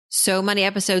So Money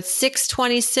episode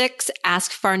 626,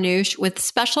 Ask Farnoosh, with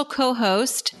special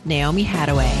co-host Naomi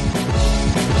Hattaway.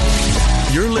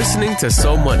 You're listening to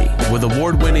So Money with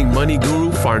award-winning money guru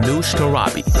Farnoosh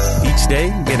Torabi. Each day,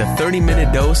 get a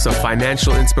 30-minute dose of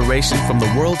financial inspiration from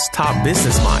the world's top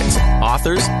business minds,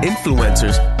 authors,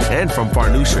 influencers, and from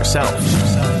Farnoosh herself.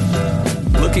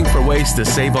 Looking for ways to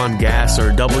save on gas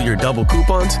or double your double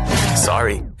coupons?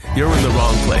 Sorry, you're in the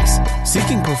wrong place.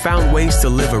 Seeking profound ways to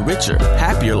live a richer,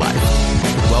 happier life.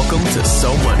 Welcome to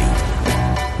So Money.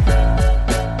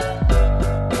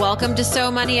 Welcome to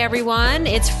So Money, everyone.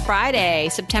 It's Friday,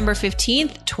 September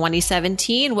 15th,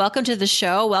 2017. Welcome to the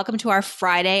show. Welcome to our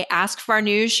Friday Ask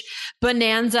Farnoosh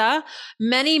Bonanza.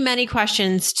 Many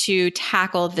questions to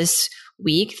tackle this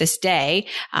week, this day.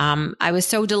 I was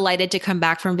so delighted to come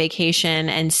back from vacation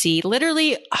and see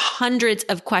literally hundreds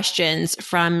of questions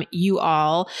from you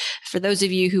all. For those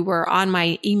of you who were on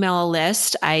my email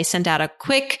list, I sent out a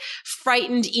quick,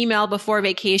 frightened email before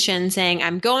vacation saying,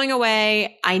 I'm going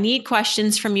away. I need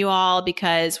questions from you all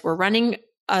because we're running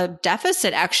a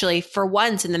deficit actually for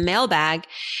once in the mailbag.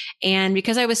 And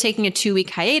because I was taking a 2-week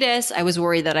hiatus, I was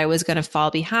worried that I was going to fall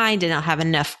behind and not have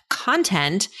enough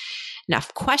content,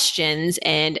 enough questions,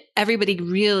 and everybody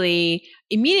really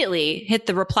immediately hit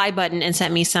the reply button and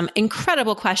sent me some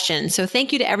incredible questions. So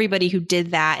thank you to everybody who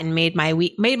did that and made my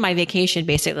vacation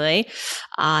basically,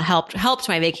 helped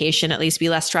my vacation at least be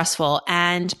less stressful.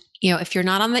 And if you're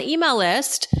not on the email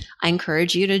list, I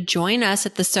encourage you to join us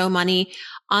at the So Money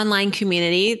online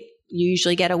community. You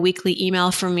usually get a weekly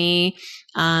email from me.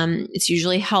 It's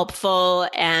usually helpful.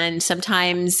 And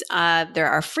sometimes there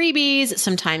are freebies.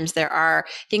 Sometimes there are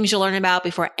things you'll learn about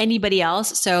before anybody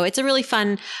else. So it's a really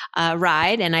fun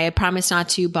ride. And I promise not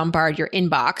to bombard your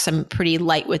inbox. I'm pretty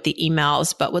light with the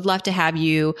emails, but would love to have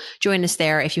you join us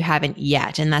there if you haven't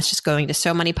yet. And that's just going to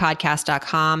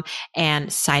SoMoneyPodcast.com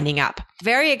and signing up.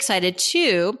 Very excited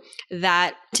too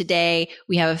that today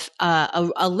we have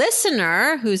a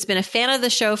listener who's been a fan of the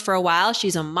show for a while.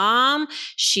 She's a mom.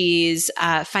 She's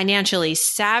financially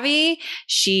savvy.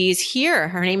 She's here.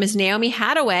 Her name is Naomi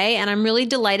Hattaway, and I'm really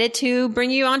delighted to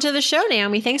bring you onto the show,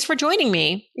 Naomi. Thanks for joining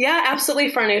me. Yeah,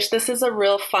 absolutely, Farnoosh. This is a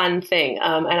real fun thing.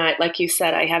 And like you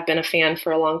said, I have been a fan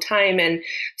for a long time and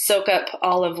soak up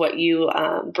all of what you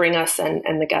bring us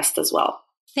and the guests as well.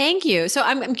 Thank you. So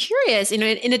I'm curious, in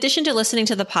addition to listening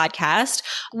to the podcast,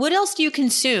 what else do you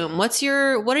consume? What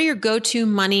are your go-to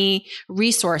money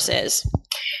resources?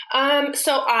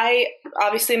 So I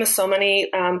obviously am a So Money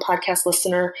podcast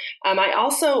listener. I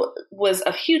also was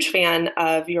a huge fan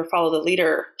of your Follow the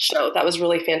Leader show. That was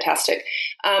really fantastic.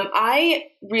 I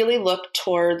really look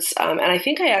towards, and I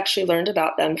think I actually learned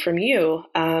about them from you,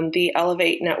 the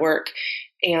Elevate Network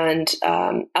and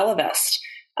Ellevest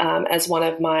as one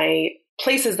of my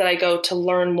places that I go to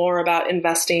learn more about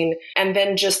investing and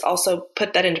then just also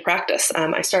put that into practice.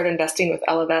 I started investing with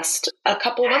Ellevest a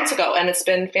couple of months ago, and it's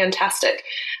been fantastic.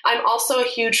 I'm also a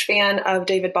huge fan of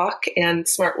David Bach and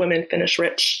Smart Women Finish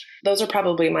Rich. Those are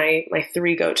probably my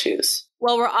 3 go-tos.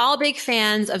 Well, we're all big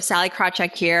fans of Sallie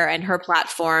Krawcheck here and her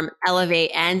platform, Elevate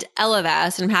and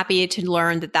Ellevest. And I'm happy to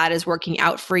learn that is working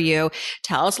out for you.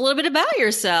 Tell us a little bit about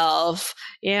yourself.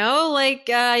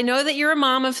 I know that you're a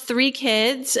mom of 3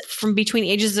 kids from between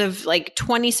ages of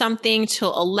 20 something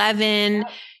till 11. Yeah.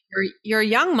 You're a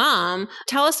young mom.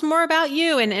 Tell us more about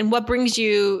you and what brings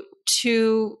you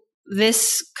to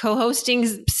this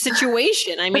co-hosting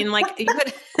situation. I mean,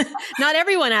 not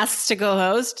everyone asks to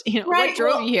co-host. Right. What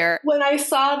drove you here? When I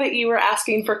saw that you were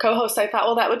asking for co-host, I thought,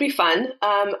 well, that would be fun.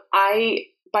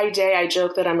 By day, I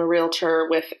joke that I'm a realtor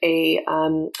with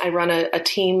I run a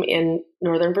team in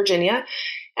Northern Virginia.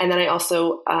 And then I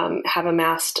also have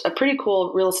amassed a pretty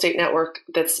cool real estate network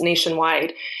that's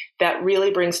nationwide that really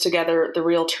brings together the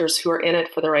realtors who are in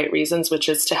it for the right reasons, which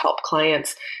is to help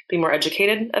clients be more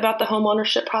educated about the home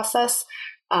ownership process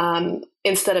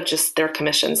instead of just their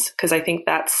commissions, because I think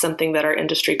that's something that our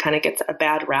industry kind of gets a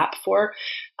bad rap for.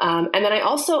 And then I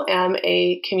also am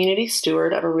a community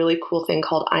steward of a really cool thing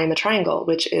called I Am a Triangle,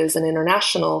 which is an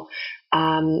international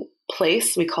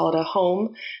place. We call it a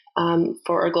home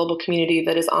for a global community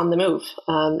that is on the move.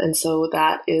 And so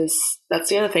that's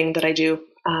the other thing that I do.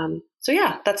 So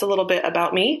yeah, that's a little bit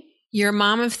about me. You're a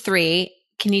mom of 3.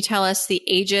 Can you tell us the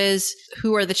ages?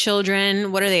 Who are the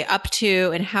children? What are they up to?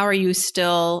 And how are you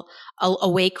still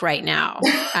awake right now.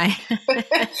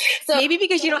 So maybe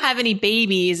because you don't have any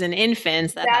babies and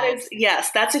infants.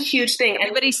 Yes, that's a huge thing.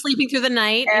 Everybody's sleeping through the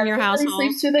night in your household. Everybody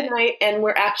sleeps through the night, and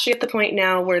we're actually at the point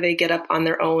now where they get up on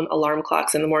their own alarm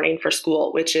clocks in the morning for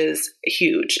school, which is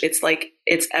huge.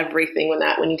 It's everything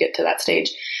when you get to that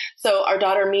stage. So our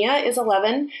daughter Mia is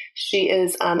 11. She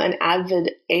is an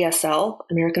avid ASL,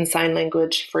 American Sign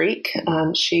Language freak.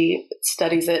 She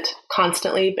studies it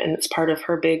constantly, and it's part of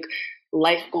her big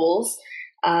life goals.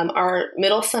 Our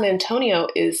middle son Antonio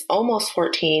is almost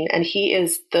 14, and he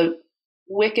is the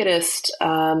wickedest.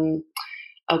 Oh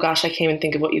gosh, I can't even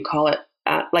think of what you call it.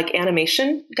 Like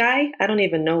animation guy. I don't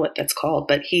even know what that's called,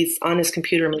 but he's on his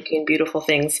computer making beautiful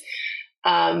things.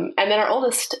 And then our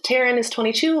oldest, Taryn, is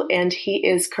 22, and he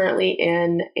is currently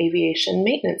in aviation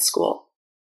maintenance school.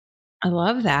 I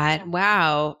love that.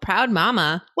 Wow. Proud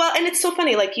mama. Well, and it's so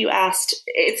funny. Like you asked,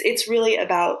 it's really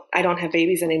about, I don't have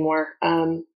babies anymore.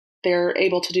 They're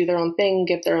able to do their own thing,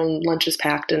 get their own lunches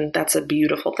packed, and that's a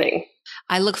beautiful thing.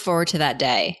 I look forward to that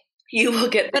day. You will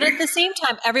get there. But at the same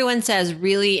time, everyone says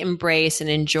really embrace and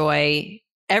enjoy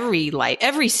every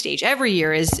stage. Every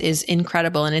year is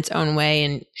incredible in its own way.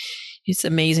 And it's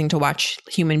amazing to watch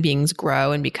human beings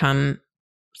grow and become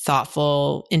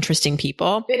thoughtful, interesting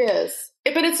people. It is.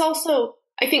 But it's also,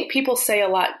 I think people say a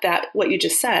lot that what you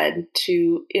just said,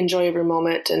 to enjoy every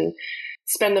moment and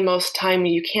spend the most time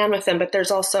you can with them. But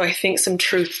there's also, I think, some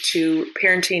truth to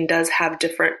parenting does have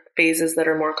different phases that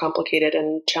are more complicated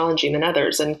and challenging than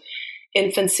others. And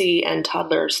infancy and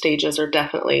toddler stages are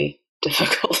definitely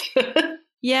difficult.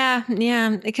 Yeah,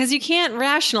 because you can't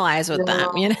rationalize with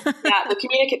them, you know? Yeah,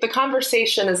 the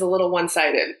conversation is a little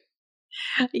one-sided.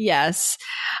 Yes.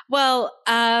 Well,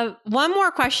 one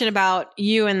more question about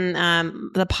you and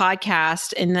the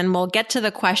podcast, and then we'll get to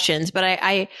the questions. But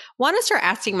I want to start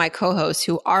asking my co-hosts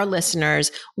who are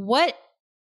listeners, what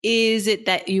is it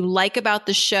that you like about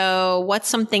the show? What's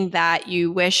something that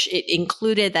you wish it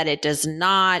included that it does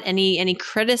not? Any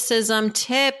criticism,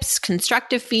 tips,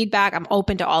 constructive feedback? I'm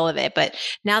open to all of it. But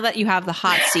now that you have the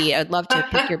hot seat, I'd love to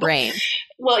pick your brain.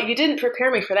 Well, you didn't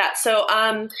prepare me for that. So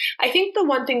I think the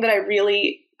one thing that I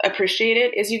really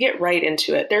appreciated is you get right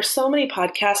into it. There's so many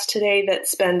podcasts today that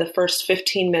spend the first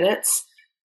 15 minutes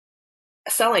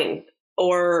selling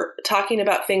or talking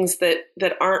about things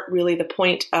that aren't really the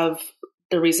point of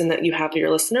the reason that you have your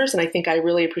listeners. And I think I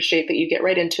really appreciate that you get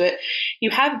right into it. You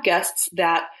have guests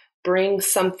that bring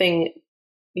something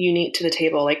unique to the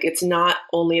table. Like it's not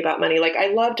only about money. Like I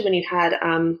loved when you had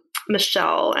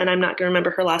Michelle, and I'm not going to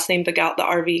remember her last name, the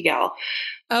RV gal.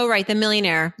 Oh, right. The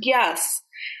millionaire. Yes.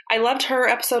 I loved her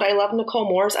episode. I love Nicole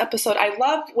Moore's episode. I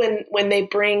love when they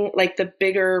bring like the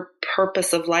bigger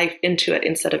purpose of life into it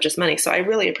instead of just money. So I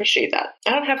really appreciate that.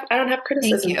 I don't have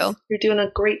criticism. Thank you. You're doing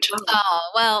a great job. Oh,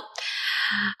 well,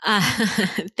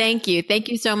 thank you. Thank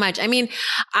you so much. I mean,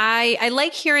 I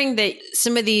like hearing that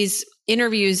some of these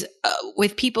interviews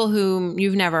with people whom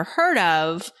you've never heard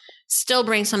of still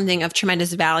bring something of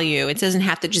tremendous value. It doesn't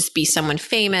have to just be someone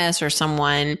famous or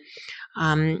someone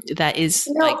that is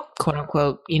like quote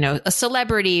unquote, a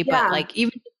celebrity, but like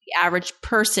even the average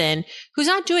person who's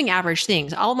not doing average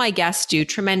things. All my guests do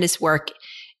tremendous work,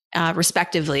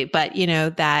 respectively, but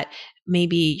that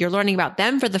maybe you're learning about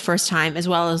them for the first time as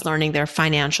well as learning their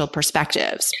financial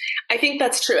perspectives. I think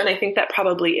that's true. And I think that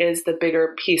probably is the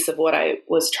bigger piece of what I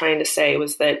was trying to say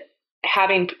was that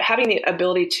having the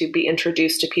ability to be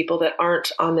introduced to people that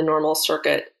aren't on the normal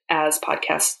circuit as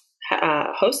podcast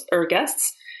hosts or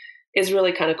guests is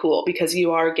really kind of cool because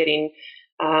you are getting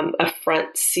a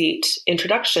front seat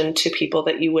introduction to people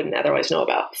that you wouldn't otherwise know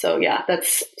about. So yeah,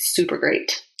 that's super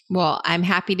great. Well, I'm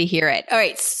happy to hear it. All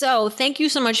right. So thank you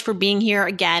so much for being here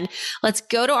again. Let's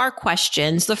go to our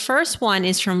questions. The first one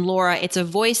is from Laura. It's a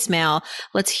voicemail.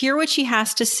 Let's hear what she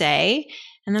has to say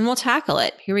and then we'll tackle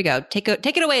it. Here we go. Take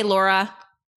it away, Laura.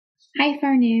 Hi,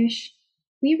 Farnoosh.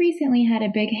 We recently had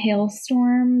a big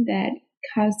hailstorm that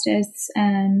caused us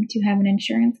to have an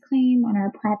insurance claim on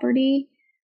our property.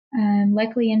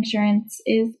 Luckily, insurance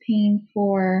is paying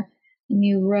for a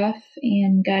new roof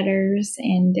and gutters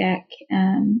and deck,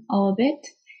 all of it.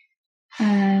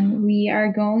 We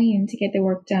are going to get the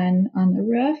work done on the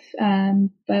roof,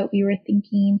 but we were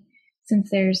thinking since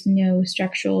there's no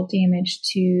structural damage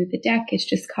to the deck, it's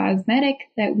just cosmetic,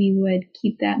 that we would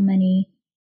keep that money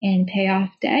and pay off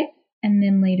debt and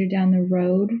then later down the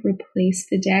road replace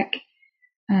the deck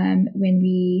when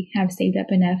we have saved up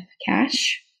enough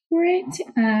cash for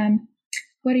it.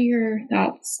 What are your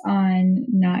thoughts on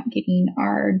not getting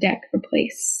our deck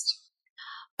replaced?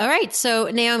 All right. So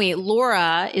Naomi,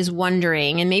 Laura is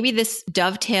wondering, and maybe this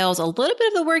dovetails a little bit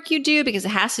of the work you do because it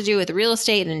has to do with real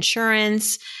estate and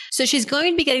insurance. So she's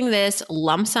going to be getting this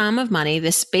lump sum of money,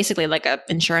 this basically like a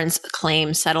insurance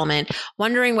claim settlement,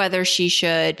 wondering whether she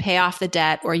should pay off the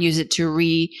debt or use it to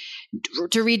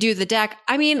redo the deck.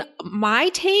 I mean, my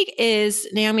take is,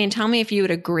 Naomi, and tell me if you would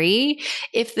agree,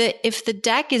 if the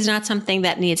deck is not something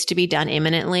that needs to be done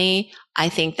imminently, I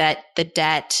think that the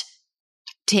debt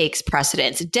takes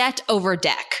precedence, debt over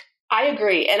deck. I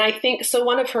agree. And I think, so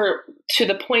one of her, to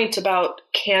the point about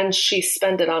can she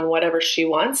spend it on whatever she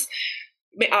wants,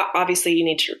 obviously you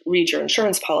need to read your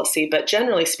insurance policy, but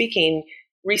generally speaking,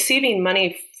 receiving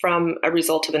money from a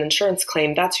result of an insurance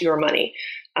claim, that's your money.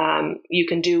 You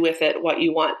can do with it what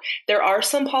you want. There are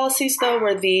some policies, though,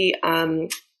 where the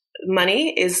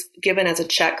money is given as a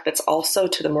check that's also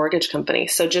to the mortgage company.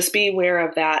 So just be aware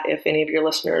of that if any of your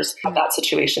listeners have that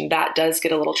situation. That does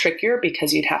get a little trickier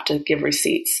because you'd have to give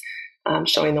receipts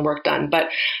showing the work done. But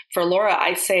for Laura,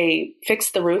 I say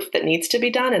fix the roof that needs to be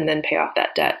done and then pay off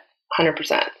that debt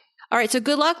 100%. All right. So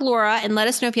good luck, Laura, and let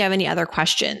us know if you have any other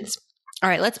questions. All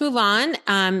right, let's move on.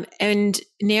 And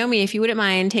Naomi, if you wouldn't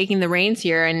mind taking the reins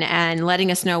here and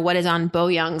letting us know what is on Bo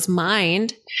Young's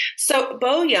mind. So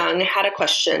Bo Young had a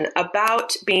question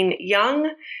about being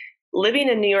young, living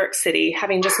in New York City,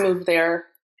 having just moved there,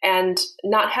 and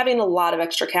not having a lot of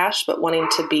extra cash, but wanting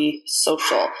to be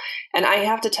social. And I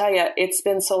have to tell you, it's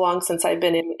been so long since I've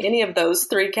been in any of those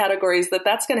three categories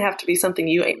that's going to have to be something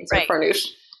you answer, right. Farnoosh.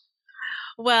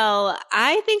 Well,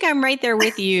 I think I'm right there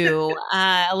with you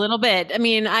a little bit. I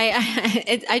mean,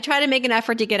 I try to make an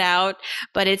effort to get out,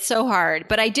 but it's so hard.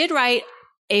 But I did write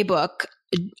a book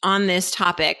on this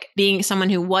topic, being someone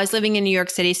who was living in New York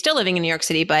City, still living in New York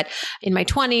City, but in my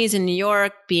 20s in New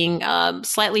York, being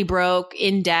slightly broke,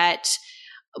 in debt,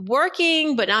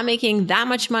 working, but not making that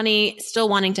much money, still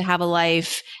wanting to have a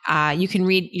life. You can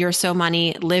read You're So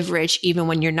Money, Live Rich, even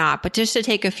when you're not. But just to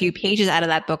take a few pages out of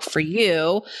that book for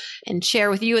you and share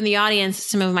with you and the audience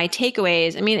some of my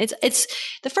takeaways. I mean, it's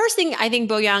the first thing I think,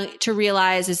 Bo Young, to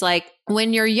realize is like,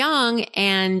 when you're young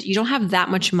and you don't have that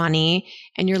much money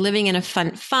and you're living in a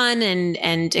fun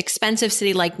and expensive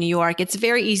city like New York, it's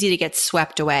very easy to get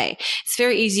swept away. It's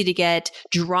very easy to get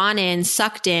drawn in,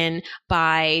 sucked in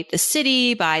by the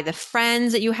city, by the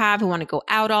friends that you have who want to go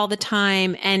out all the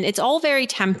time. And it's all very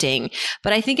tempting.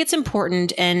 But I think it's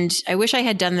important, and I wish I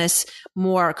had done this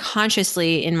more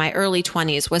consciously in my early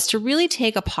 20s, was to really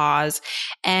take a pause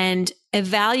and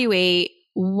evaluate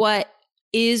what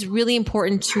is really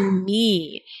important to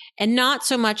me, and not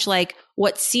so much like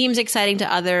what seems exciting to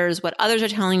others, what others are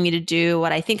telling me to do,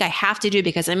 what I think I have to do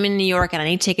because I'm in New York and I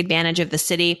need to take advantage of the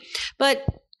city. But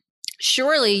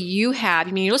surely you have,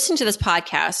 I mean, you're listening to this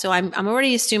podcast, so I'm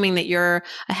already assuming that you're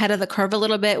ahead of the curve a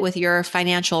little bit with your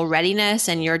financial readiness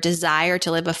and your desire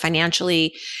to live a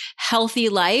financially healthy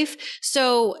life.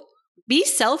 So be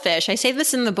selfish. I say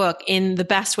this in the book in the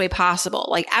best way possible.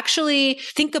 Like, actually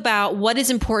think about what is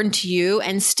important to you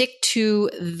and stick to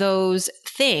those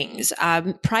things,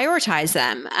 prioritize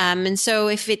them. And so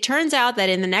if it turns out that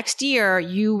in the next year,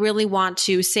 you really want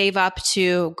to save up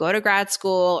to go to grad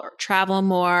school or travel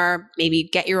more, maybe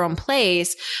get your own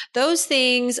place, those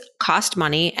things cost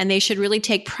money and they should really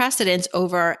take precedence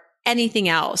over anything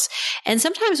else. And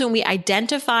sometimes when we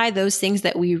identify those things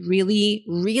that we really,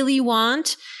 really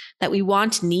want, that we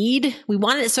need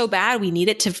it so bad, we need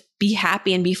it to be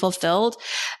happy and be fulfilled,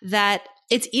 that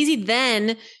it's easy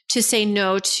then to say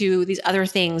no to these other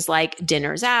things like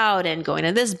dinners out and going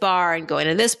to this bar and going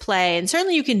to this play. And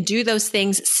certainly you can do those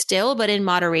things still, but in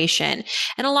moderation.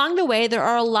 And along the way, there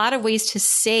are a lot of ways to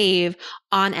save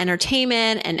on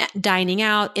entertainment and dining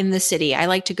out in the city. I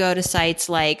like to go to sites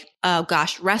like,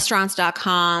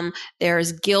 restaurants.com.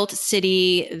 There's Gilt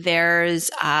City.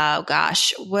 There's,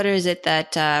 what is it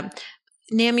that,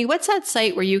 Naomi, what's that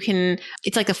site where you can,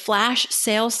 it's like a flash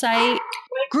sale site?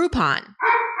 Groupon.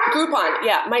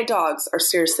 Yeah. My dogs are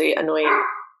seriously annoying.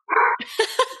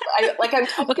 What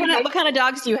kind of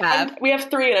dogs do you have? We have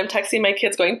 3 and I'm texting my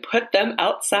kids going, put them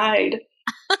outside.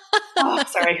 Oh,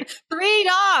 sorry. 3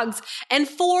 dogs and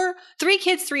 3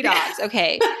 kids, 3 dogs.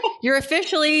 Okay. You're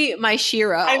officially my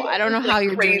Shiro. I don't know how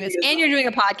you're doing this. And you're doing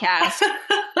a podcast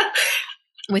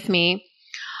with me.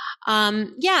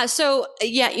 Look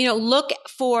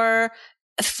for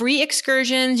free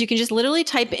excursions. You can just literally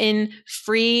type in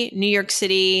free New York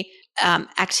City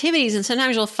activities. And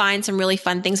sometimes you'll find some really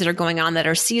fun things that are going on that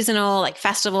are seasonal, like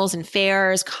festivals and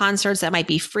fairs, concerts that might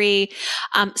be free.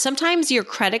 Sometimes your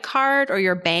credit card or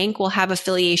your bank will have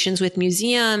affiliations with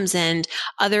museums and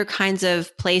other kinds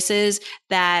of places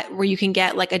where you can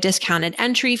get like a discounted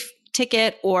entry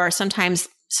ticket, or sometimes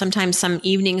Sometimes some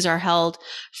evenings are held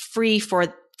free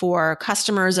for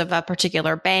customers of a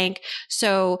particular bank.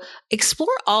 So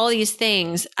explore all these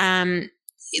things.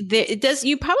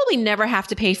 You probably never have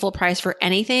to pay full price for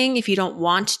anything if you don't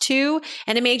want to.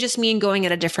 And it may just mean going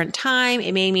at a different time.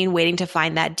 It may mean waiting to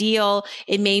find that deal.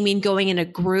 It may mean going in a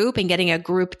group and getting a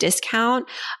group discount.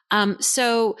 And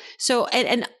the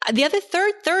other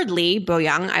thirdly,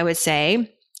 Bo-Young, I would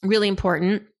say, really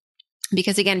important,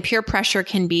 because again, peer pressure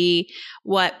can be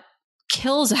what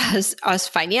kills us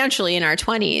financially in our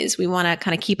 20s. We want to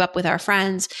kind of keep up with our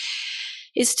friends,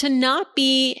 is to not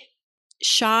be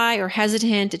shy or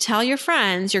hesitant to tell your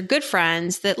friends, your good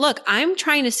friends, that, look, I'm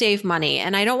trying to save money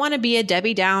and I don't want to be a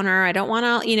Debbie Downer. I don't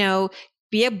want to,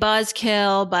 be a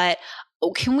buzzkill, but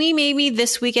can we maybe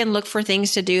this weekend look for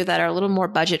things to do that are a little more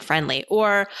budget friendly,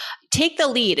 or take the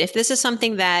lead? If this is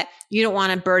something that you don't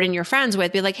want to burden your friends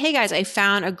with, be like, hey guys, I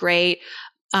found a great,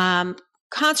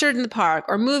 concert in the park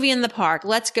or movie in the park.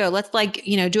 Let's go. Let's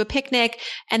do a picnic.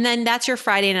 And then that's your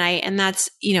Friday night. And that's,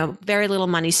 very little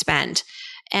money spent.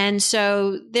 And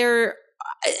so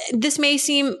this may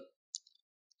seem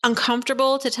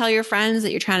uncomfortable to tell your friends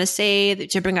that you're trying to save,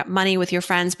 to bring up money with your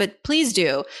friends, but please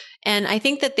do. And I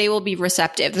think that they will be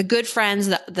receptive. The good friends,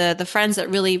 the friends that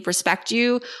really respect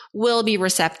you will be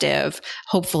receptive,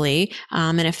 hopefully.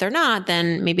 And if they're not,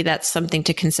 then maybe that's something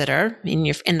to consider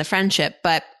in the friendship.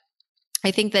 But I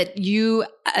think that you,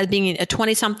 being a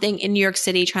 20-something in New York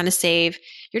City trying to save,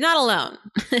 you're not alone.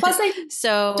 Plus,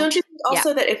 so don't you think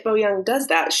also that if Bo-Young does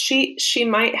that, she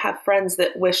might have friends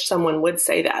that wish someone would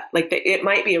say that. It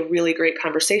might be a really great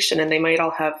conversation, and they might all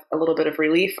have a little bit of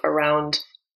relief around.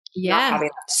 Not having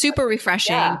that. Super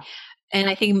refreshing. Yeah. And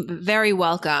I think very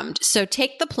welcomed. So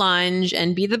take the plunge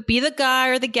and be the guy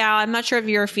or the gal. I'm not sure if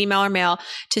you're a female or male,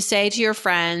 to say to your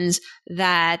friends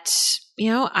that,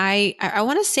 I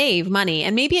want to save money.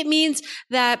 And maybe it means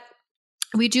that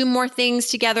we do more things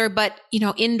together, but,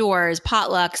 indoors,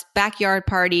 potlucks, backyard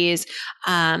parties,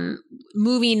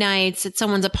 movie nights at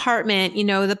someone's apartment.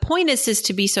 The point is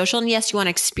to be social. And yes, you want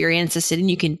to experience the city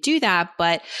and you can do that,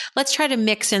 but let's try to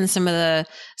mix in some of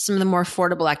the more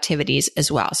affordable activities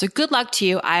as well. So good luck to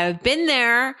you. I've been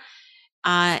there.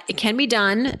 It can be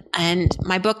done. And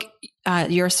my book,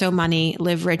 You're So Money,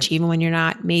 Live Rich Even When You're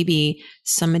Not, maybe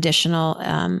some additional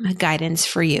guidance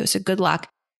for you. So good luck.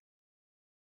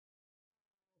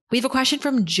 We have a question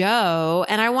from Joe,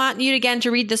 and I want you again to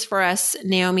read this for us,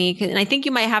 Naomi, and I think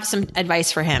you might have some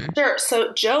advice for him. Sure.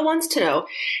 So Joe wants to know,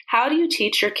 how do you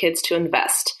teach your kids to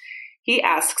invest? He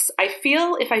asks, I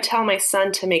feel if I tell my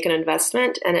son to make an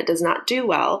investment and it does not do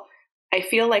well, I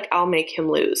feel like I'll make him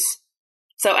lose.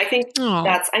 So I think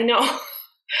I know.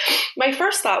 My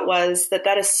first thought was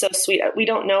that is so sweet. We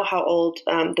don't know how old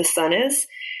the son is,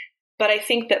 but I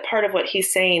think that part of what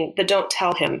he's saying, don't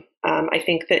tell him. I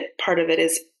think that part of it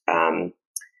is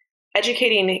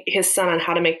educating his son on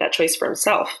how to make that choice for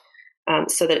himself,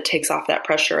 so that it takes off that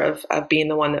pressure of being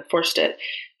the one that forced it.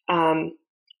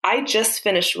 I just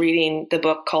finished reading the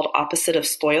book called Opposite of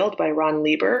Spoiled by Ron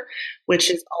Lieber,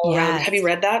 which is all around. Have you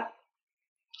read that?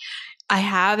 I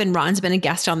have, and Ron's been a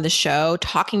guest on the show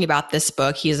talking about this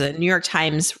book. He's a New York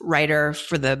Times writer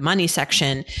for the money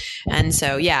section. And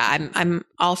so, I'm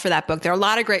all for that book. There are a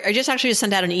lot of I just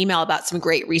sent out an email about some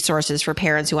great resources for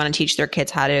parents who want to teach their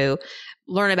kids how to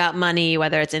learn about money,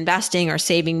 whether it's investing or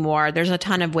saving more. There's a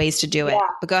ton of ways to do it,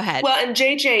 but go ahead. Well, and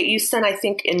JJ, you sent, I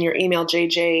think in your email,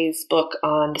 JJ's book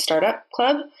on the Startup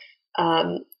Club,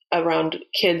 around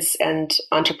kids and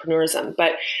entrepreneurism.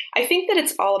 But I think that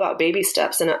it's all about baby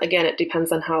steps. And again, it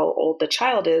depends on how old the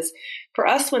child is. For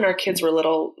us, when our kids were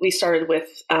little, we started with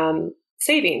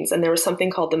savings, and there was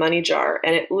something called the money jar.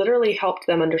 And it literally helped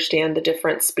them understand the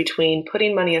difference between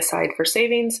putting money aside for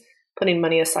savings, putting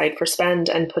money aside for spend,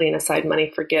 and putting aside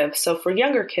money for give. So for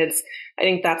younger kids, I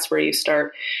think that's where you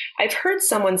start. I've heard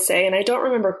someone say, and I don't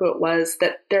remember who it was,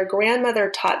 that their grandmother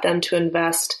taught them to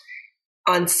invest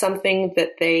on something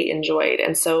that they enjoyed.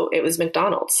 And so it was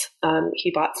McDonald's. He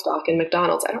bought stock in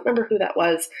McDonald's. I don't remember who that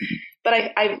was, but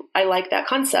I like that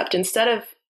concept. Instead of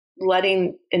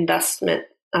letting investment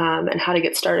and how to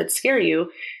get started scare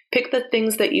you, pick the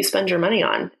things that you spend your money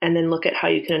on and then look at how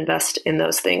you can invest in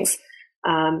those things.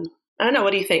 I don't know.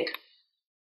 What do you think?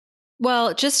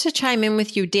 Well, just to chime in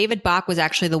with you, David Bach was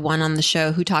actually the one on the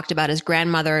show who talked about his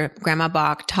grandmother, Grandma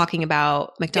Bach, talking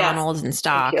about McDonald's and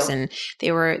stocks. And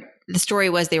the story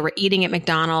was they were eating at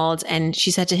McDonald's, and she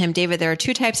said to him, David, there are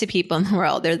two types of people in the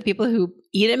world. There are the people who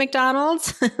eat at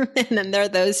McDonald's, and then there are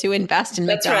those who invest in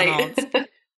McDonald's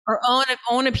or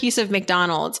own a piece of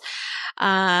McDonald's.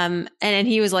 And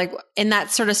he was like, and that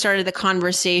sort of started the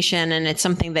conversation, and it's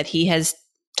something that he has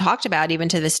talked about even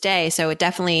to this day. So it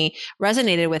definitely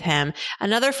resonated with him.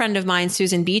 Another friend of mine,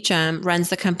 Susan Beecham, runs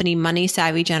the company Money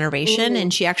Savvy Generation,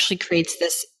 and she actually creates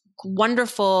this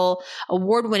wonderful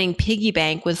award-winning piggy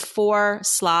bank with 4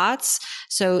 slots.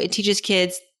 So it teaches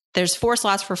kids, there's 4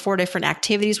 slots for 4 different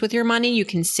activities with your money. You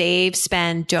can save,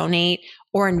 spend, donate,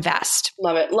 or invest.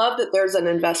 Love it. Love that there's an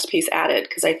invest piece added,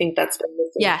 because I think that's been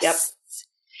missing. Yes. Yep.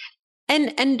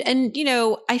 And,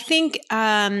 I think,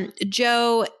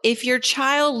 Joe, if your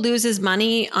child loses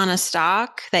money on a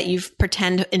stock that you've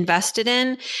pretend invested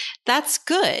in, that's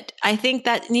good. I think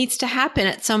that needs to happen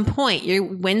at some point. You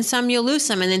win some, you lose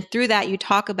some. And then through that, you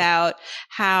talk about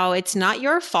how it's not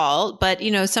your fault, but,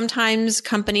 sometimes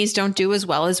companies don't do as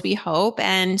well as we hope.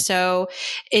 And so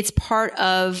it's part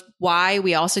of why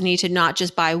we also need to not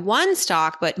just buy one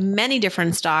stock, but many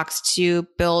different stocks to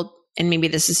build, and maybe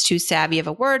this is too savvy of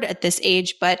a word at this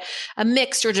age, but a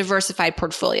mixed or diversified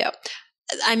portfolio.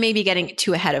 I may be getting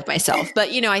too ahead of myself, but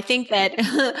I think that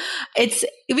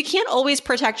we can't always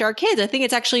protect our kids. I think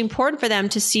it's actually important for them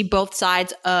to see both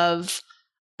sides of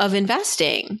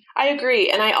investing. I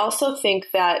agree. And I also think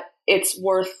that it's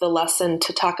worth the lesson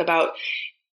to talk about,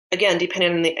 again,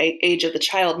 depending on the age of the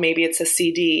child, maybe it's a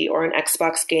CD or an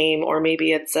Xbox game, or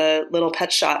maybe it's a little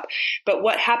pet shop. But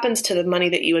what happens to the money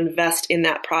that you invest in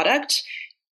that product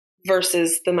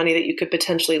versus the money that you could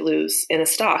potentially lose in a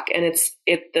stock? And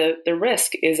the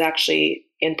risk is actually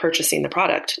in purchasing the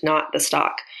product, not the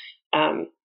stock. And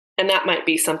that might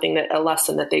be something, that a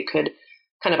lesson that they could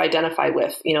kind of identify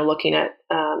with, looking at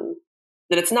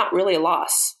that it's not really a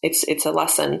loss. It's a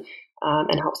lesson,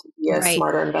 and helps you be a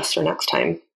smarter investor next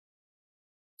time.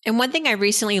 And one thing I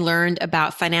recently learned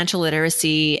about financial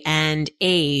literacy and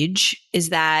age is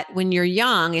that when you're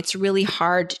young, it's really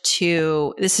hard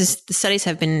the studies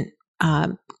have been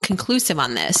conclusive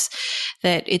on this,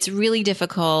 that it's really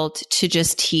difficult to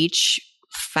just teach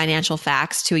financial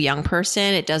facts to a young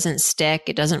person. It doesn't stick.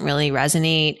 It doesn't really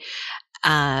resonate.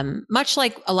 Much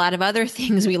like a lot of other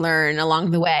things we learn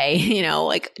along the way,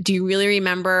 like, do you really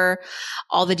remember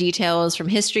all the details from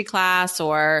history class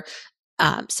or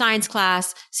science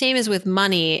class? Same as with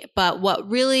money. But what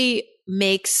really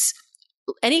makes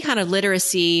any kind of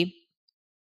literacy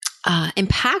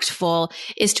impactful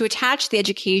is to attach the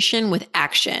education with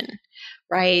action,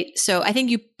 right? So I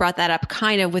think you brought that up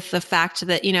kind of with the fact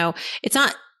that,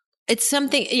 it's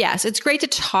something, yes, it's great to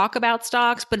talk about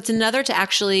stocks, but it's another to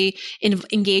actually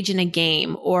engage in a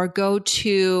game or go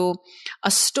to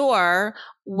a store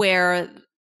where,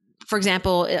 for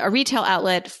example, a retail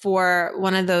outlet for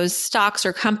one of those stocks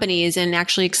or companies, and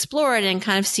actually explore it and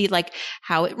kind of see like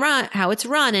how it's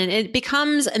run. And it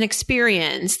becomes an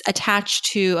experience attached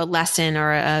to a lesson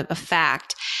or a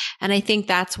fact. And I think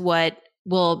that's what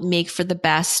will make for the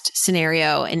best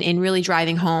scenario in really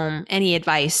driving home any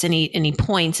advice, any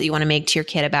points that you want to make to your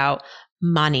kid about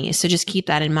money. So just keep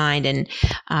that in mind. And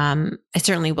I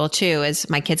certainly will too, as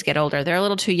my kids get older. They're a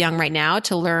little too young right now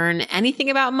to learn anything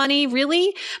about money,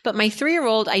 really. But my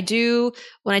 3-year-old,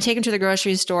 when I take him to the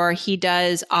grocery store, he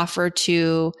does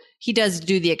do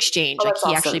the exchange. Oh, that's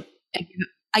awesome.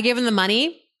 I give him the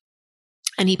money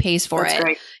and he pays for it.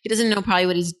 Great. He doesn't know probably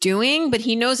what he's doing, but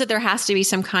he knows that there has to be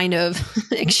some kind of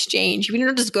exchange. We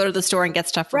don't just go to the store and get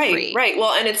stuff for free. Right.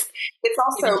 Well, and it's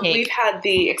also, we've had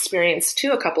the experience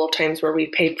too, a couple of times where we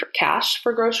paid for cash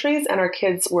for groceries, and our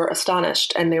kids were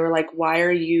astonished, and they were like, "Why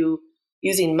are you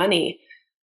using money?"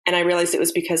 And I realized it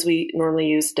was because we normally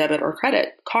use debit or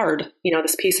credit card,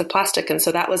 this piece of plastic. And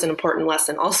so that was an important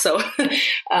lesson also.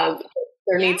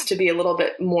 There needs to be a little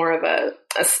bit more of a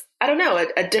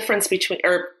difference between,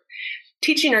 or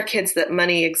teaching our kids that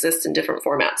money exists in different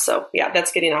formats. So yeah,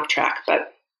 that's getting off track,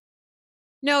 but.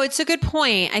 No, it's a good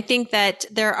point. I think that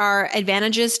there are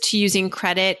advantages to using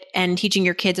credit and teaching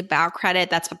your kids about credit.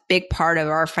 That's a big part of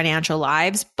our financial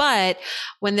lives. But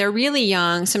when they're really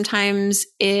young, sometimes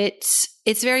it's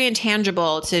very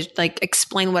intangible to like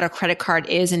explain what a credit card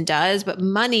is and does. But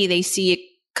money, they see it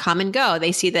come and go.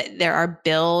 They see that there are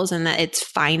bills and that it's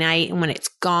finite, and when it's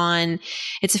gone,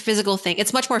 it's a physical thing.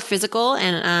 It's much more physical,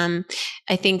 and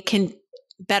I think can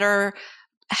better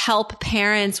help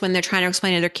parents when they're trying to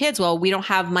explain to their kids, well, we don't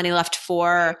have money left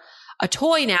for a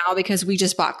toy now because we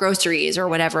just bought groceries or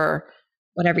whatever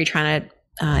you're trying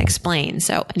to explain.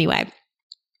 So anyway,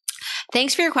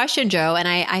 thanks for your question, Joe. And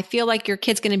I feel like your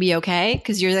kid's going to be okay,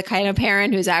 because you're the kind of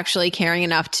parent who's actually caring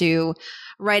enough to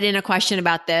write in a question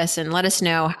about this and let us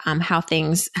know how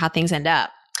things end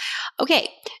up. Okay.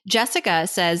 Jessica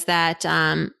says that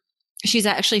she's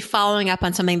actually following up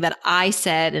on something that I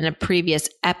said in a previous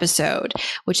episode,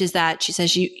 which is that she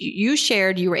says you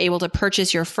shared you were able to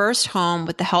purchase your first home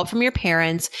with the help from your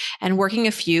parents and working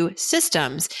a few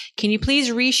systems. Can you please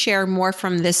reshare more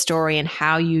from this story and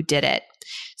how you did it?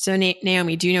 So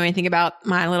Naomi, do you know anything about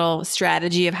my little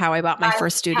strategy of how I bought my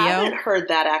first studio? I haven't heard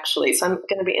that actually, so I'm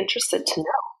going to be interested to know.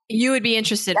 You would be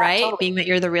interested, right? Totally. Being that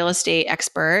you're the real estate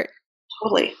expert.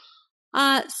 Totally.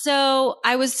 So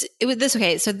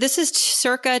this is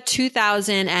circa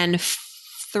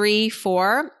 2003,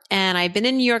 4. And I've been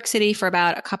in New York City for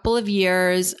about a couple of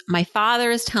years. My father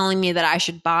is telling me that I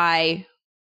should buy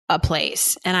a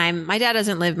place. And my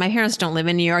parents don't live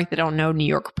in New York. They don't know New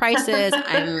York prices. I'm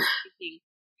thinking,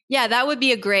 yeah, that would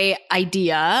be a great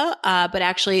idea. But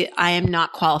actually I am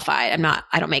not qualified.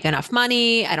 I don't make enough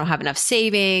money. I don't have enough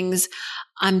savings.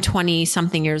 I'm 20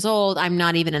 something years old. I'm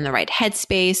not even in the right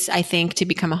headspace, I think, to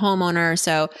become a homeowner.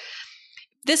 So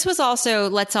this was also,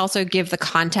 let's also give the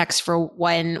context for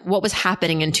what was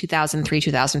happening in 2003,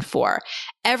 2004.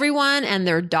 Everyone and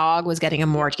their dog was getting a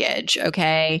mortgage.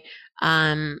 Okay.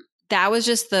 That was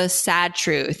just the sad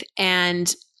truth.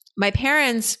 And my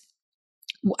parents,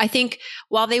 I think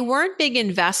while they weren't big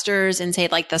investors in, say,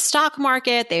 like the stock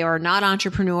market, they are not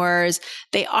entrepreneurs.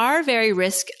 They are very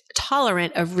risk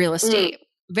tolerant of real estate,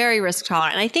 very risk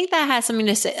tolerant. And I think that has something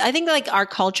to say. I think like our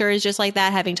culture is just like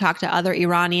that, having talked to other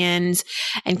Iranians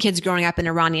and kids growing up in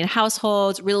Iranian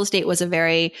households. Real estate was a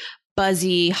very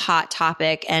buzzy, hot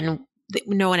topic, and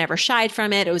no one ever shied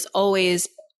from it. It was always,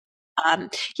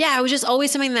 it was just always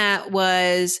something that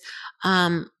was,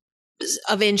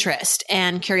 of interest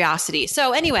and curiosity.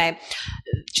 So anyway,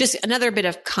 just another bit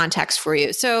of context for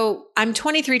you. So I'm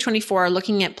 23, 24,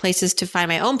 looking at places to find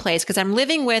my own place because I'm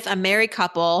living with a married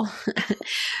couple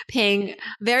paying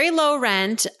very low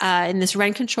rent in this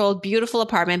rent-controlled, beautiful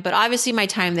apartment. But obviously my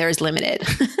time there is limited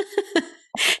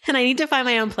and I need to find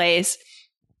my own place.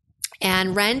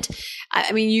 And rent,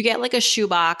 I mean, you get like a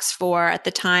shoebox for, at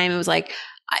the time, it was like,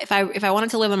 if I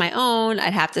wanted to live on my own,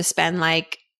 I'd have to spend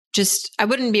like, I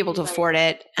wouldn't be able to afford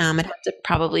it. I'd have to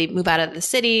probably move out of the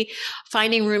city.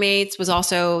 Finding roommates was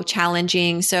also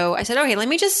challenging. So I said, okay, let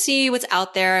me just see what's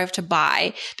out there to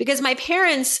buy, because my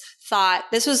parents thought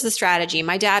this was the strategy.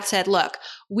 My dad said, look,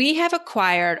 we have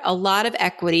acquired a lot of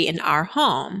equity in our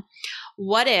home.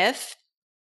 What if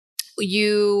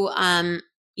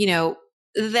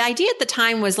the idea at the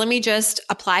time was, let me just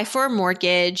apply for a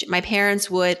mortgage. My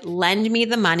parents would lend me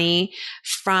the money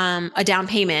from a down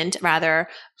payment, rather,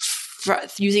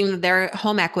 using their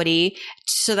home equity,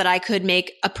 so that I could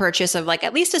make a purchase of like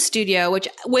at least a studio, which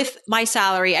with my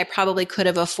salary, I probably could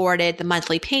have afforded the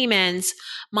monthly payments.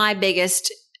 My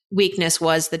biggest weakness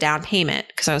was the down payment,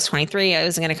 because I was 23. I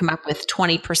was going to come up with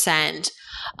 20%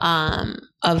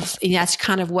 that's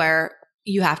kind of where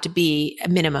you have to be, a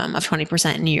minimum of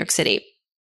 20% in New York City.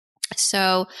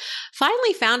 So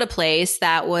finally found a place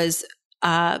that was,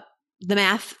 the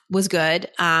math was good.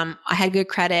 I had good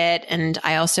credit, and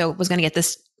I also was going to get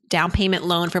this down payment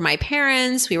loan for my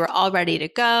parents. We were all ready to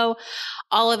go.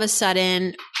 All of a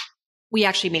sudden, we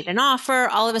actually made an offer.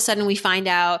 All of a sudden, we find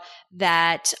out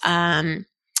that,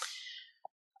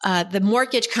 the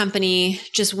mortgage company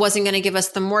just wasn't going to give us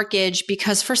the mortgage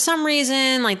because for some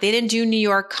reason, like they didn't do New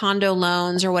York condo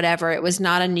loans or whatever. It was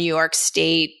not a New York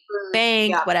State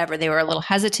bank, whatever. They were a little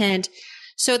hesitant.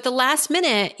 So at the last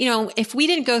minute, if we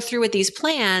didn't go through with these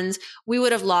plans, we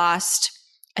would have lost,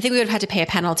 I think we would have had to pay a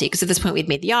penalty, because at this point we'd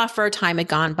made the offer, time had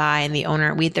gone by, and the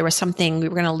owner, there was something, we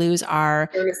were going to lose our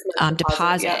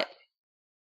deposit. Yeah.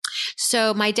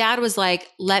 So my dad was like,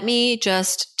 let me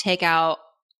just take out,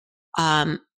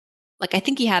 I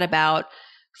think he had about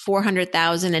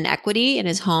 $400,000 in equity in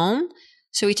his home.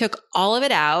 So he took all of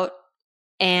it out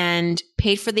and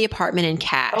paid for the apartment in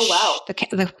cash. Oh, wow.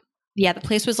 The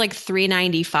place was like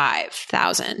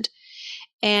 $395,000.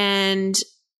 And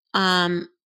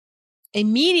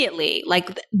immediately,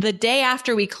 like the day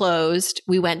after we closed,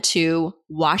 we went to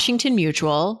Washington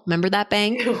Mutual. Remember that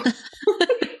bank? It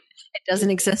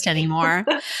doesn't exist anymore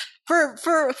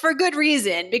for good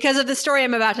reason, because of the story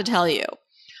I'm about to tell you.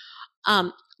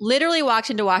 Literally walked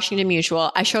into Washington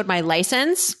Mutual. I showed my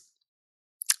license.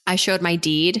 I showed my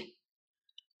deed.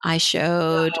 I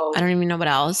showed, I don't even know what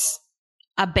else.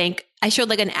 A bank. I showed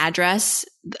like an address,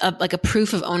 like a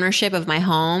proof of ownership of my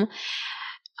home.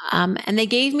 And they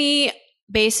gave me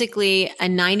basically a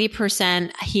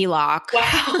 90% HELOC.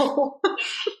 Wow.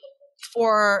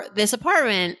 For this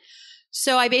apartment.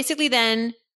 So I basically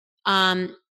then,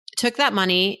 took that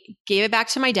money, gave it back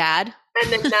to my dad.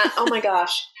 And then oh my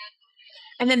gosh.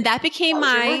 And then that became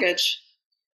my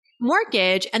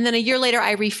mortgage. And then a year later,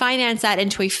 I refinanced that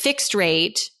into a fixed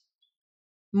rate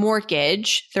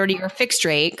mortgage, 30-year fixed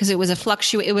rate, because it was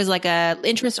it was like a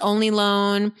interest only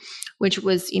loan, which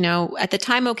was, at the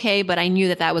time okay, but I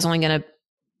knew that was only going to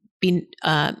be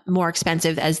more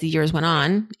expensive as the years went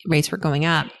on. Rates were going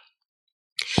up.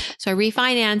 So I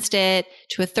refinanced it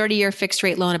to a 30-year fixed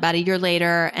rate loan about a year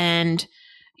later, and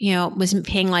was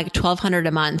paying like $1,200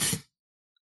 a month,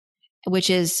 which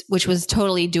was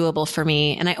totally doable for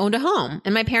me. And I owned a home,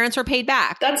 and my parents were paid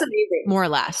back. That's amazing, more or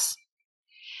less.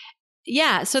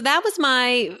 Yeah. So that was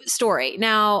my story.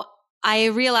 Now I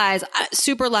realized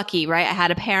super lucky, right? I had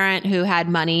a parent who had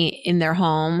money in their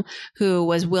home who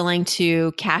was willing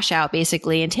to cash out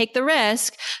basically and take the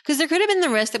risk, because there could have been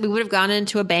the risk that we would have gone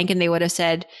into a bank and they would have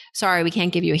said, sorry, we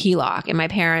can't give you a HELOC. And my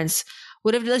parents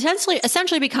would have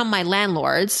essentially become my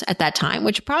landlords at that time,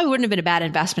 which probably wouldn't have been a bad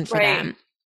investment for them.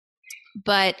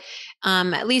 But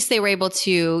at least they were able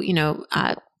to,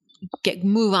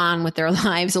 move on with their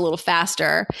lives a little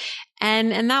faster.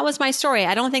 And that was my story.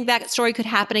 I don't think that story could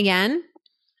happen again.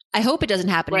 I hope it doesn't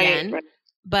happen again. Right.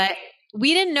 But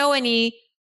we didn't know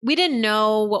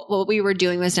what we were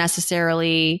doing was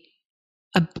necessarily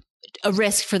a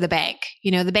risk for the bank.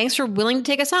 The banks were willing to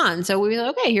take us on. So we were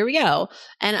like, okay, here we go.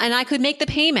 And I could make the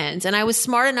payments, and I was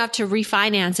smart enough to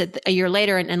refinance it a year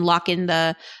later and lock in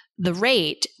the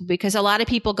rate, because a lot of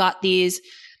people got these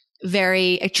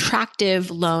very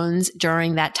attractive loans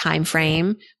during that time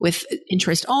frame with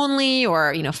interest only,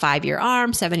 or 5-year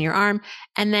ARM, 7-year ARM,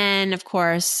 and then of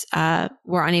course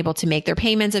were unable to make their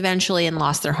payments eventually and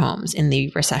lost their homes in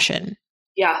the recession.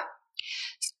 Yeah.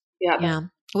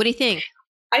 What do you think?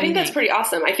 I think that's pretty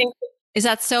awesome. I think is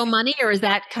that so money, or is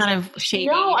that kind of shady?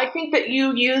 No, I think that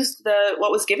you used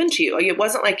what was given to you. It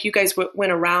wasn't like you guys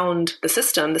went around the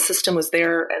system. The system was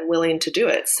there and willing to do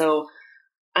it. So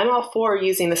I'm all for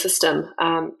using the system.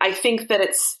 I think that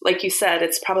it's, like you said,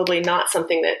 it's probably not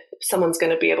something that someone's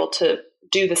going to be able to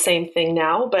do the same thing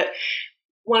now. But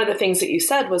one of the things that you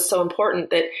said was so important,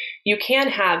 that you can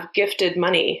have gifted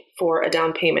money for a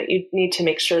down payment. You need to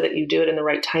make sure that you do it in the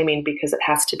right timing, because it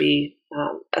has to be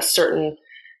a certain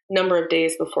number of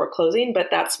days before closing. But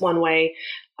that's one way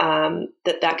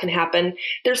that can happen.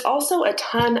 There's also a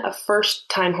ton of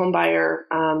first-time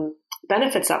homebuyer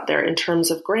benefits out there in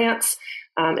terms of grants,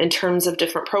 in terms of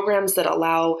different programs that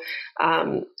allow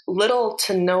little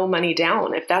to no money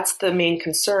down. If that's the main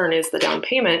concern, is the down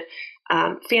payment,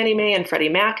 Fannie Mae and Freddie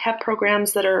Mac have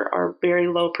programs that are very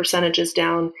low percentages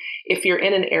down. If you're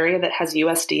in an area that has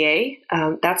USDA,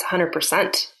 that's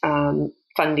 100%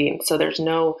 funding. So there's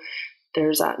no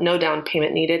down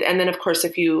payment needed. And then, of course,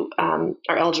 if you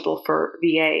are eligible for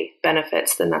VA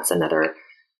benefits, then that's another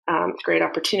great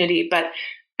opportunity. But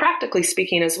practically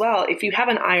speaking as well, if you have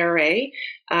an IRA,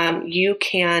 you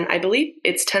can, I believe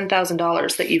it's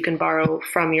 $10,000 that you can borrow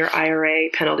from your IRA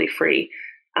penalty free,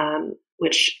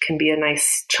 which can be a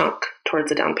nice chunk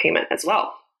towards a down payment as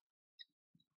well.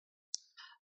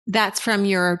 That's from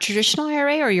your traditional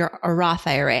IRA or a Roth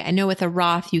IRA? I know with a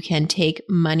Roth, you can take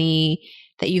money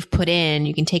that you've put in,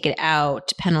 you can take it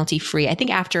out penalty free, I think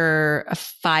after a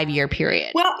 5-year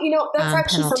period. Well, that's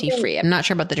actually penalty free. I'm not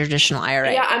sure about the traditional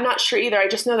IRA. Yeah, I'm not sure either. I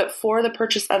just know that for the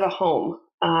purchase of a home,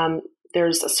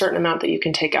 there's a certain amount that you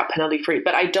can take out penalty free,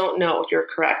 but I don't know if you're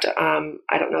correct.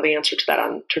 I don't know the answer to that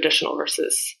on traditional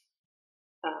versus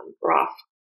Roth.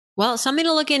 Well, something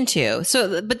to look into.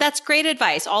 So, but that's great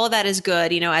advice. All of that is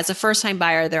good. As a first-time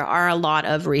buyer, there are a lot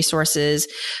of resources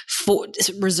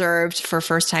reserved for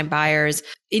first-time buyers.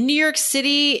 In New York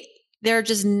City, they're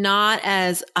just not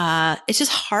as, it's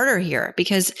just harder here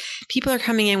because people are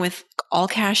coming in with all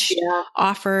cash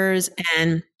offers,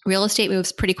 and real estate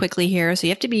moves pretty quickly here. So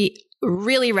you have to be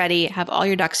really ready, have all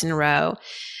your ducks in a row.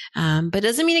 But it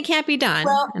doesn't mean it can't be done.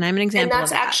 Well, and I'm an example of that. And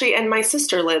that's actually, and my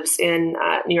sister lives in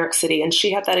New York City, and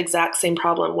she had that exact same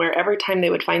problem where every time they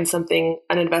would find something,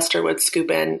 an investor would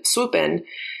swoop in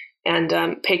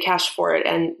and pay cash for it.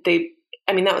 And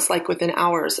that was like within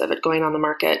hours of it going on the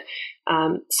market.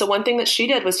 So one thing that she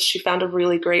did was she found a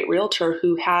really great realtor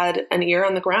who had an ear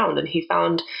on the ground, and he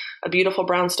found a beautiful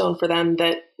brownstone for them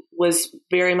that was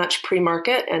very much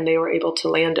pre-market, and they were able to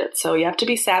land it. So you have to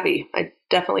be savvy. It's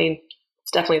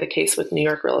definitely the case with New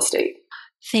York real estate.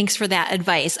 Thanks for that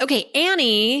advice. Okay,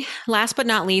 Annie, last but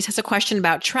not least, has a question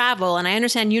about travel. And I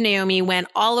understand you, Naomi, went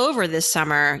all over this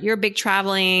summer. You're a big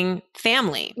traveling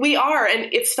family. We are.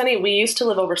 And it's funny, we used to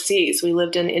live overseas. We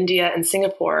lived in India and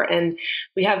Singapore, and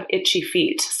we have itchy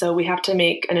feet. So we have to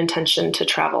make an intention to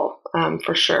travel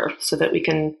for sure, so that we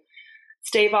can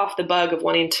stave off the bug of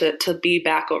wanting to be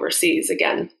back overseas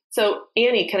again. So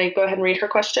Annie, can I go ahead and read her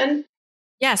question?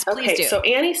 Yes, please Okay, do. so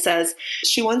Annie says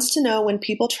she wants to know, when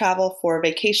people travel for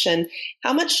vacation,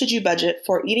 how much should you budget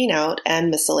for eating out and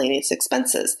miscellaneous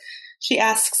expenses? She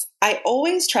asks, I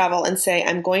always travel and say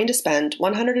I'm going to spend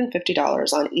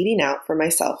 $150 on eating out for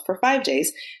myself for 5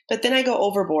 days, but then I go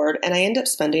overboard and I end up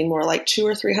spending more like $200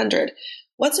 or $300.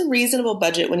 What's a reasonable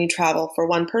budget when you travel for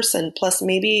one person, plus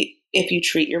maybe if you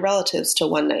treat your relatives to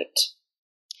one night?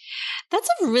 That's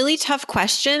a really tough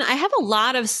question. I have a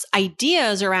lot of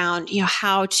ideas around,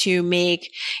 how to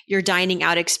make your dining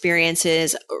out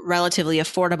experiences relatively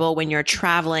affordable when you're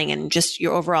traveling and just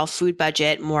your overall food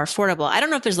budget more affordable. I don't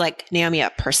know if there's Naomi,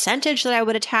 a percentage that I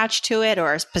would attach to it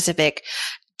or a specific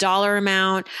dollar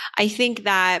amount. I think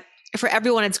that for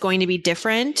everyone, it's going to be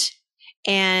different.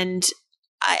 And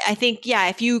I think,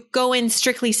 if you go in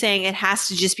strictly saying it has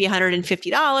to just be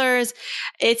 $150,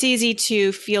 it's easy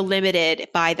to feel limited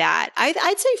by that.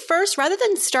 I'd say first, rather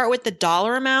than start with the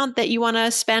dollar amount that you want to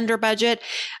spend or budget,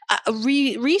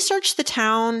 research the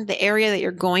town, the area that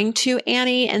you're going to,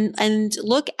 Annie, and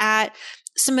look at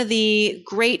some of the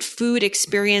great food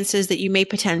experiences that you may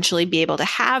potentially be able to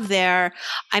have there.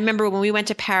 I remember when we went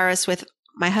to Paris with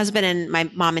my husband and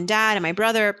my mom and dad and my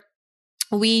brother,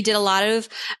 we did a lot of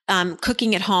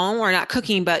cooking at home, or not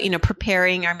cooking, but,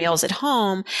 preparing our meals at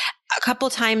home. A couple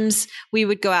of times we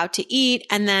would go out to eat,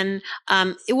 and then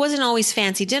it wasn't always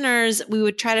fancy dinners. We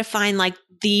would try to find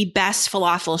the best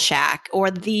falafel shack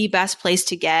or the best place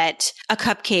to get a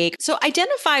cupcake. So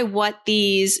identify what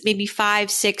these maybe 5,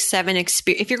 6, 7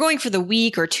 if you're going for the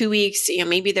week or 2 weeks,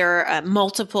 maybe there are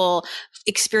multiple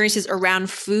experiences around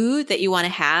food that you want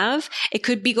to have. It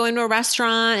could be going to a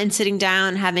restaurant and sitting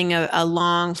down, having a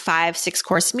long 5, 6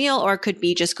 course meal, or it could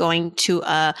be just going to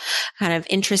a kind of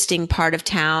interesting part of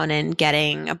town and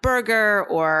getting a burger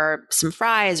or some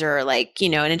fries or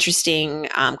an interesting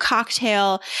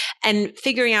cocktail, and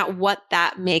figuring out what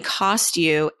that may cost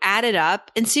you, add it up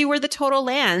and see where the total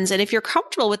lands. And if you're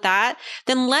comfortable with that,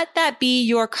 then let that be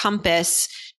your compass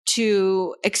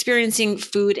to experiencing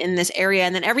food in this area.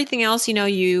 And then everything else,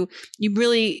 you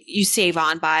save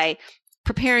on by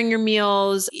preparing your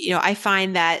meals. I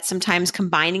find that sometimes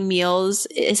combining meals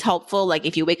is helpful. Like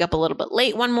if you wake up a little bit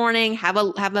late one morning, have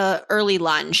a early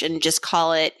lunch and just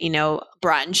call it,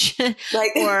 brunch,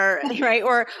 right?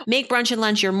 Or make brunch and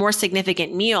lunch your more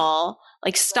significant meal.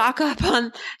 Stock up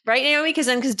on, right, Naomi?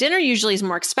 Because dinner usually is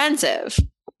more expensive.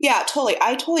 Yeah, totally.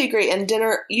 I totally agree. And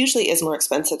dinner usually is more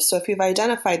expensive. So if you've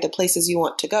identified the places you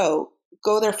want to go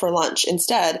there for lunch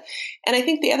instead. And I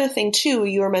think the other thing too,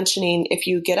 you were mentioning, if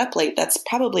you get up late, that's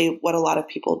probably what a lot of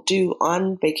people do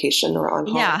on vacation or on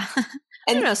home. Yeah.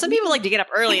 I don't know. Some people like to get up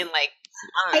early and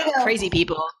crazy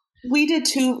people. We did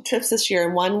 2 trips this year,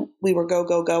 and one we were go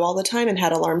all the time and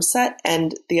had alarms set.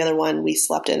 And the other one we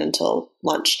slept in until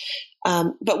lunch.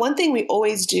 But one thing we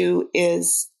always do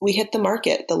is we hit the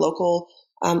market, the local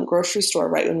grocery store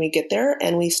right when we get there,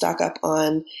 and we stock up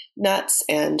on nuts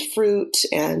and fruit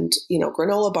and,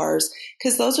 granola bars,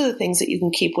 because those are the things that you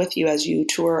can keep with you as you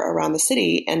tour around the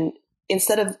city. And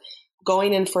instead of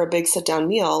going in for a big sit down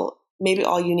meal, maybe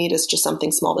all you need is just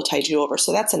something small to tide you over.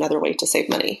 So that's another way to save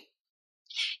money.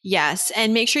 Yes.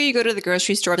 And make sure you go to the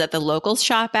grocery store that the locals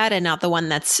shop at and not the one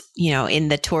that's, in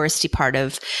the touristy part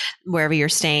of wherever you're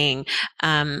staying.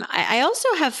 I also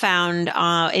have found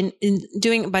in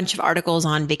doing a bunch of articles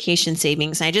on vacation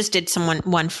savings, and I just did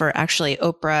one for actually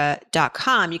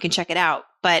Oprah.com. You can check it out.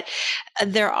 But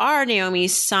there are, Naomi,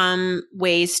 some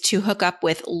ways to hook up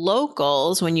with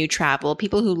locals when you travel,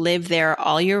 people who live there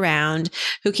all year round,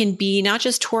 who can be not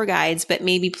just tour guides, but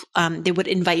maybe they would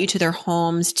invite you to their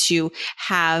homes to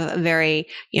have a very,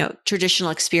 traditional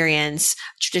experience,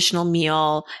 traditional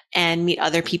meal, and meet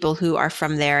other people who are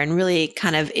from there and really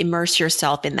kind of immerse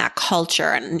yourself in that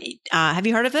culture. And have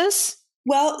you heard of this?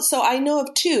 Well, so I know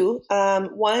of 2.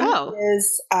 One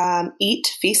is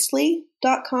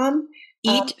eatfeastly.com.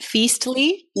 Eat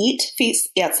Feastly? Eat Feast.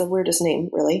 Yeah, it's the weirdest name,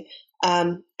 really.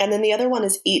 And then the other one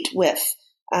is Eat With.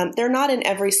 They're not in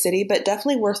every city, but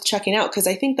definitely worth checking out, because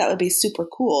I think that would be super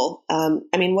cool.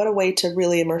 What a way to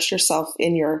really immerse yourself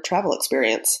in your travel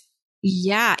experience.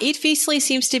 Yeah, Eat Feastly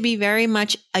seems to be very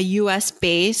much a US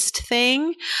based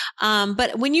thing.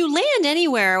 But when you land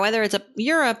anywhere, whether it's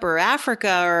Europe or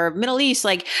Africa or Middle East,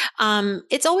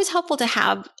 it's always helpful to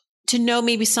know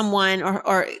maybe someone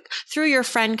or through your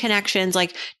friend connections,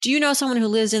 do you know someone who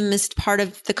lives in this part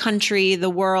of the country, the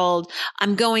world?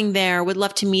 I'm going there, would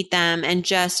love to meet them, and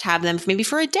just have them maybe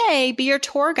for a day be your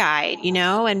tour guide,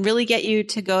 and really get you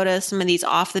to go to some of these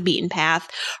off the beaten path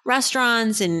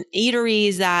restaurants and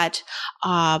eateries that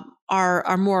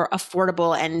are more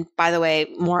affordable and, by the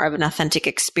way, more of an authentic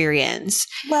experience.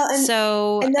 Well,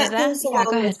 and that goes along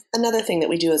go ahead. with another thing that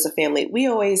we do as a family. We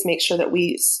always make sure that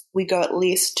we go at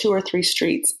least 2 or 3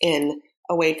 streets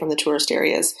away from the tourist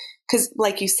areas. Because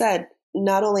like you said,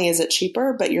 not only is it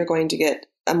cheaper, but you're going to get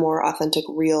a more authentic,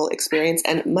 real experience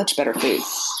and much better food.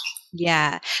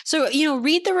 Yeah. So,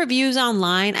 read the reviews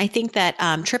online. I think that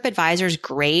TripAdvisor is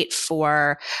great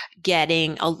for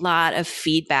getting a lot of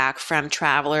feedback from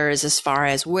travelers as far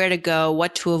as where to go,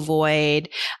 what to avoid,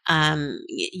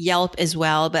 Yelp as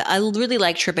well. But I really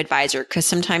like TripAdvisor because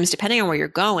sometimes, depending on where you're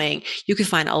going, you can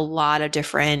find a lot of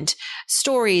different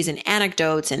stories and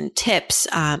anecdotes and tips.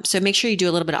 So make sure you do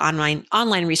a little bit of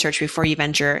online research before you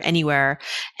venture anywhere.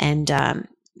 And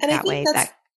that way,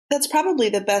 that's probably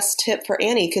the best tip for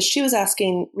Annie, because she was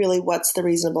asking really what's the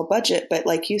reasonable budget. But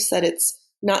like you said, it's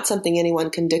not something anyone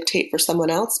can dictate for someone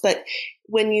else. But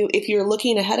if you're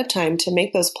looking ahead of time to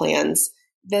make those plans,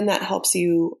 then that helps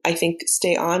you, I think,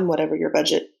 stay on whatever your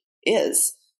budget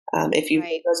is. If you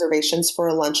make reservations for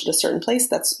a lunch at a certain place,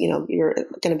 that's, you're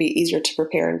going to be easier to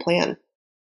prepare and plan.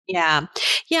 Yeah.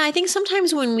 Yeah. I think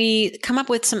sometimes when we come up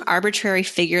with some arbitrary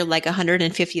figure like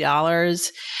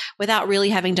 $150 without really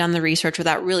having done the research,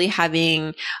 without really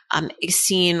having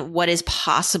seen what is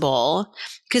possible,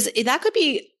 because that could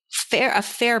be a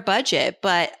fair budget,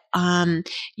 but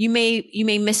you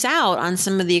may miss out on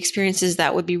some of the experiences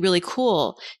that would be really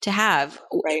cool to have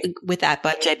with that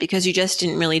budget because you just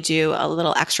didn't really do a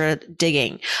little extra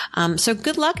digging. So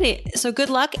good luck,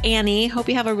 Annie. Hope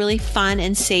you have a really fun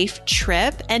and safe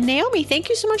trip. And Naomi, thank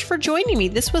you so much for joining me.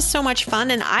 This was so much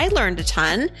fun, and I learned a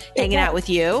ton hanging out with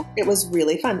you. It was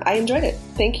really fun. I enjoyed it.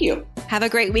 Thank you. Have a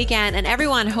great weekend, and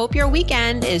everyone, hope your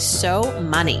weekend is so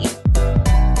money.